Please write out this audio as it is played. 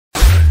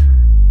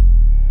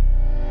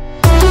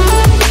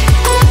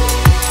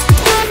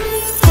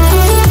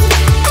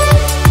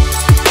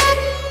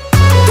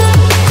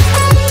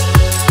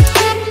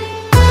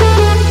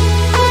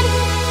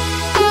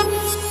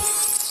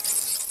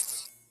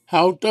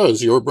How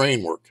does your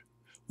brain work?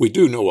 We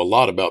do know a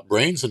lot about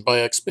brains, and by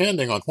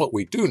expanding on what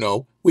we do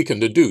know, we can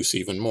deduce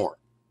even more.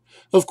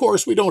 Of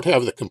course, we don't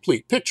have the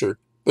complete picture,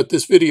 but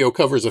this video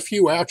covers a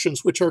few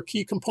actions which are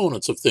key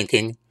components of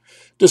thinking,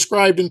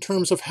 described in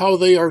terms of how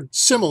they are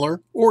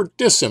similar or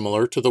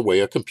dissimilar to the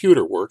way a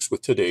computer works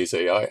with today's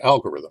AI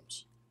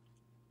algorithms.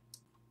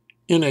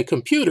 In a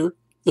computer,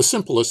 the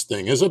simplest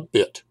thing is a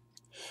bit.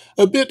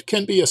 A bit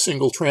can be a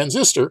single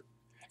transistor,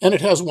 and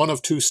it has one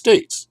of two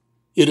states.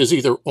 It is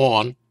either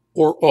on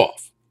or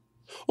off,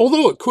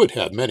 although it could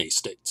have many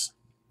states.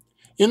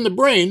 In the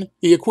brain,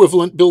 the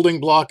equivalent building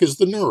block is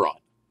the neuron.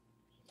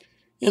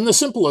 In the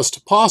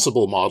simplest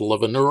possible model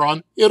of a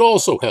neuron, it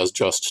also has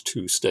just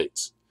two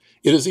states.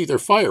 It is either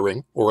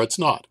firing or it's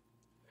not.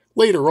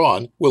 Later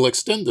on, we'll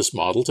extend this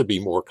model to be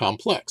more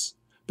complex,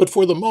 but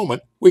for the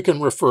moment, we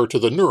can refer to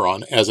the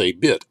neuron as a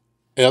bit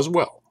as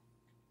well.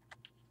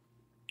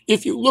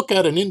 If you look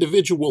at an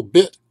individual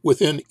bit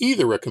within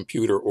either a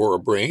computer or a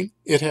brain,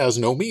 it has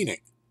no meaning.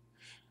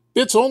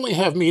 Bits only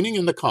have meaning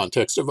in the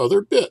context of other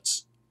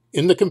bits.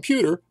 In the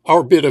computer,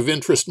 our bit of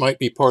interest might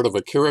be part of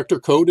a character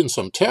code in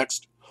some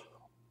text,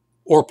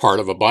 or part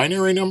of a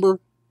binary number,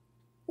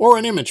 or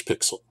an image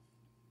pixel.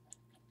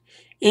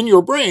 In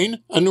your brain,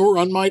 a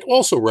neuron might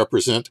also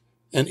represent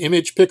an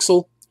image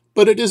pixel,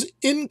 but it is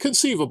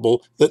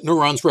inconceivable that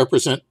neurons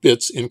represent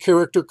bits in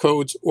character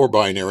codes or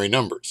binary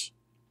numbers.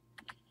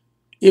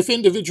 If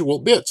individual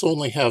bits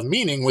only have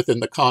meaning within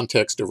the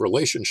context of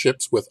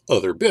relationships with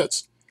other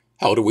bits,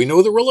 how do we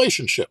know the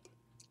relationship?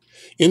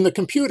 In the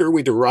computer,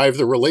 we derive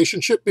the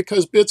relationship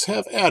because bits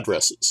have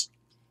addresses.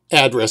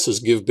 Addresses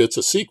give bits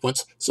a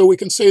sequence, so we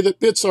can say that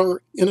bits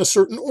are in a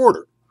certain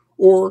order,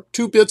 or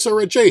 2 bits are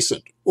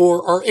adjacent,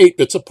 or are 8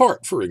 bits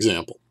apart, for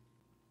example.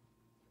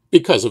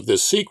 Because of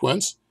this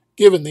sequence,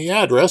 given the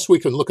address, we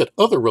can look at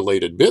other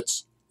related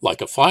bits, like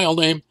a file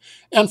name,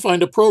 and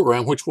find a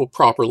program which will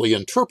properly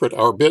interpret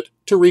our bit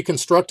to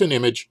reconstruct an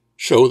image,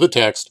 show the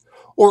text,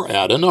 or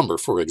add a number,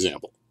 for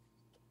example.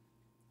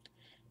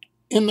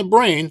 In the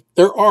brain,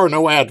 there are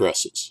no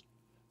addresses.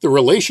 The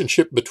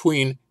relationship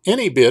between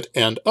any bit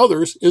and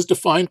others is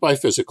defined by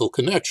physical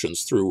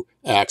connections through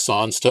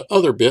axons to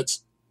other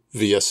bits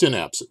via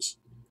synapses.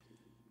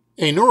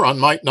 A neuron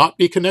might not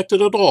be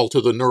connected at all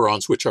to the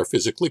neurons which are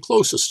physically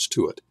closest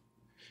to it.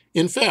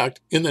 In fact,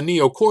 in the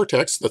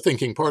neocortex, the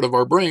thinking part of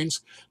our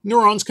brains,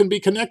 neurons can be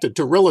connected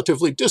to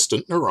relatively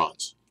distant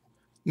neurons.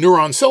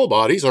 Neuron cell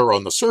bodies are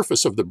on the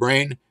surface of the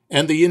brain,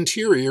 and the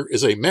interior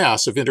is a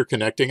mass of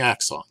interconnecting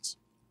axons.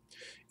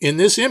 In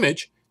this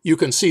image, you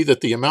can see that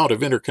the amount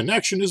of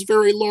interconnection is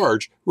very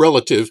large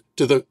relative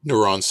to the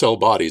neuron cell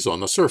bodies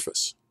on the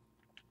surface.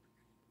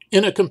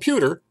 In a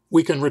computer,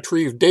 we can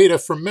retrieve data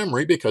from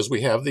memory because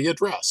we have the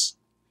address.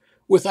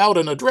 Without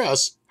an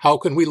address, how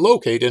can we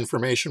locate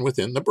information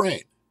within the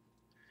brain?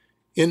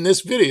 In this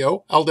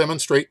video, I'll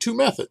demonstrate 2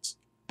 methods,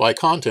 by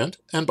content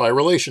and by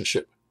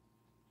relationship.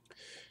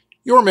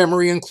 Your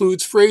memory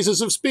includes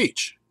phrases of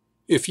speech.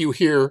 If you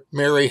hear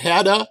 "Mary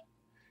had a,"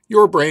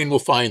 your brain will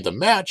find the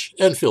match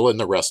and fill in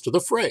the rest of the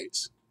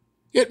phrase.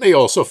 It may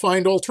also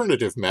find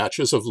alternative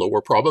matches of lower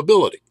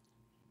probability.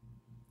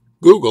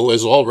 Google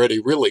is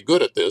already really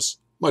good at this,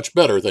 much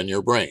better than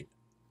your brain.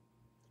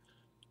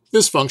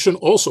 This function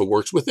also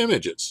works with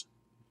images.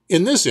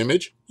 In this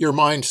image, your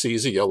mind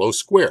sees a yellow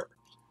square.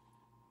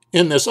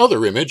 In this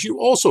other image, you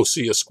also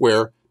see a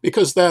square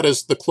because that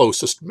is the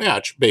closest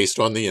match based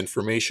on the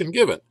information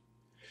given,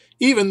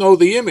 even though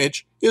the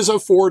image is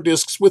of 4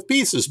 disks with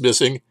pieces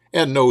missing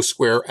and no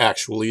square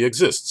actually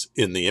exists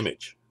in the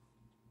image.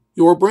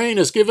 Your brain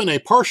is given a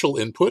partial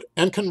input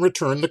and can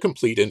return the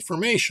complete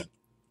information.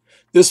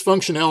 This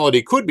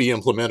functionality could be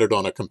implemented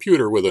on a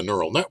computer with a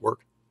neural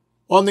network.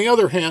 On the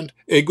other hand,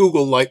 a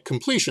Google-like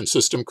completion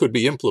system could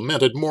be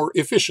implemented more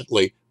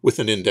efficiently with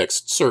an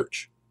indexed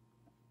search.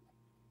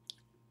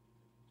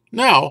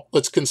 Now,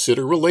 let's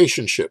consider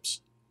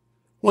relationships.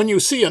 When you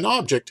see an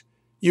object,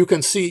 you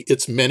can see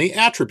its many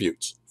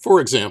attributes,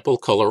 for example,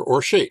 color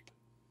or shape.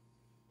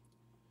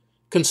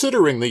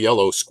 Considering the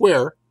yellow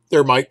square,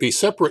 there might be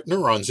separate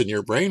neurons in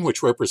your brain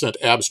which represent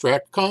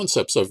abstract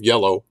concepts of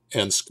yellow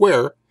and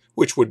square,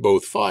 which would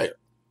both fire.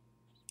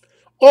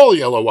 All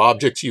yellow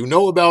objects you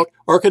know about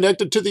are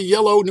connected to the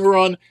yellow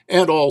neuron,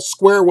 and all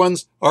square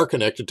ones are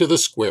connected to the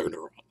square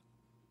neuron.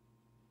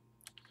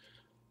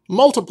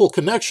 Multiple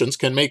connections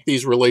can make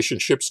these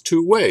relationships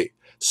two-way,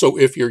 so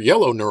if your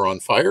yellow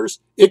neuron fires,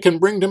 it can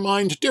bring to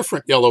mind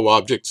different yellow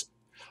objects,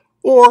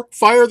 or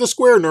fire the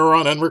square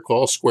neuron and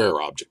recall square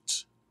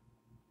objects.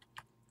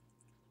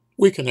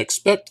 We can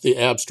expect the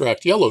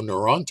abstract yellow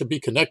neuron to be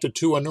connected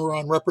to a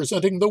neuron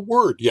representing the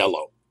word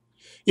yellow.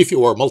 If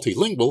you are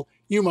multilingual,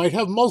 you might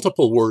have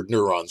multiple word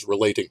neurons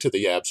relating to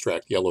the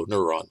abstract yellow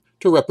neuron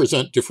to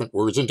represent different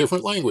words in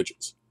different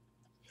languages.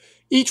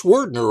 Each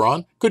word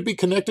neuron could be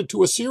connected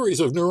to a series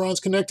of neurons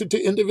connected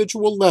to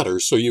individual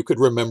letters so you could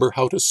remember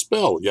how to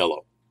spell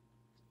yellow.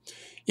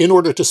 In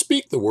order to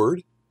speak the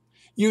word,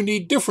 you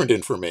need different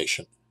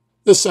information,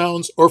 the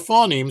sounds or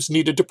phonemes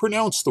needed to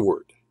pronounce the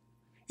word.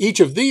 Each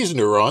of these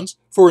neurons,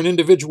 for an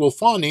individual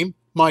phoneme,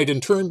 might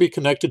in turn be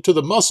connected to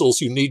the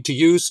muscles you need to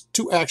use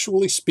to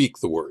actually speak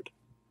the word.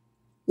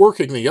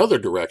 Working the other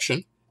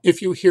direction,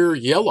 if you hear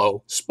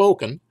yellow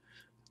spoken,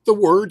 the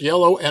word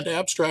yellow and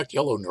abstract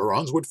yellow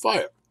neurons would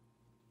fire.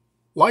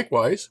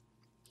 Likewise,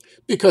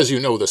 because you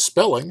know the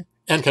spelling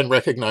and can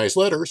recognize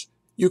letters,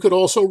 you could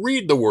also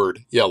read the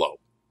word yellow.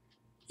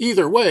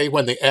 Either way,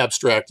 when the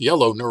abstract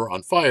yellow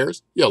neuron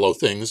fires, yellow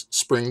things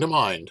spring to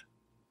mind.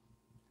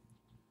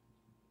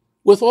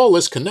 With all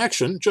this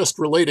connection just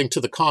relating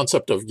to the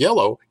concept of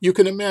yellow, you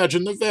can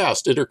imagine the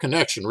vast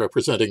interconnection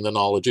representing the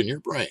knowledge in your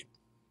brain.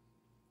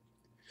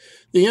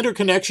 The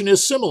interconnection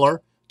is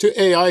similar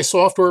to AI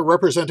software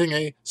representing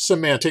a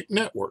semantic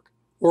network,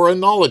 or a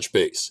knowledge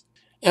base.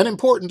 An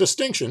important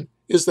distinction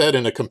is that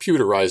in a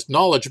computerized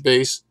knowledge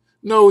base,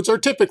 nodes are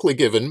typically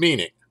given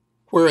meaning,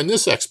 where in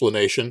this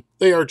explanation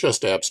they are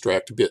just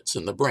abstract bits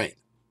in the brain.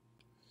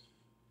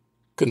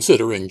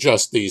 Considering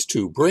just these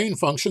two brain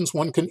functions,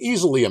 one can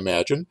easily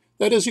imagine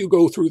that as you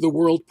go through the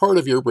world, part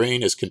of your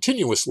brain is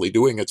continuously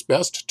doing its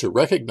best to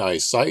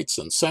recognize sights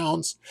and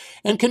sounds,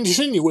 and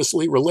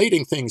continuously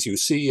relating things you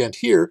see and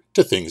hear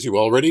to things you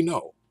already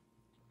know.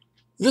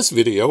 This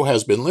video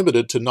has been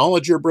limited to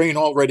knowledge your brain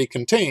already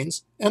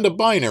contains and a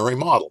binary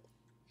model.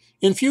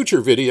 In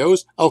future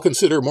videos, I'll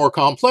consider more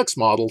complex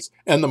models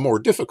and the more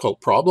difficult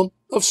problem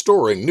of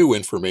storing new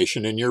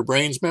information in your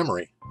brain's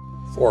memory.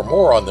 For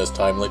more on this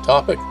timely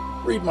topic,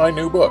 read my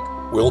new book,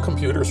 Will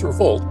Computers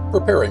Revolt?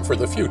 Preparing for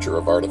the Future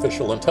of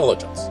Artificial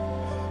Intelligence.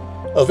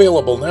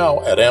 Available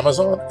now at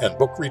Amazon and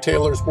book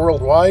retailers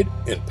worldwide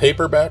in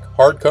paperback,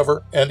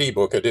 hardcover, and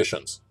ebook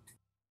editions.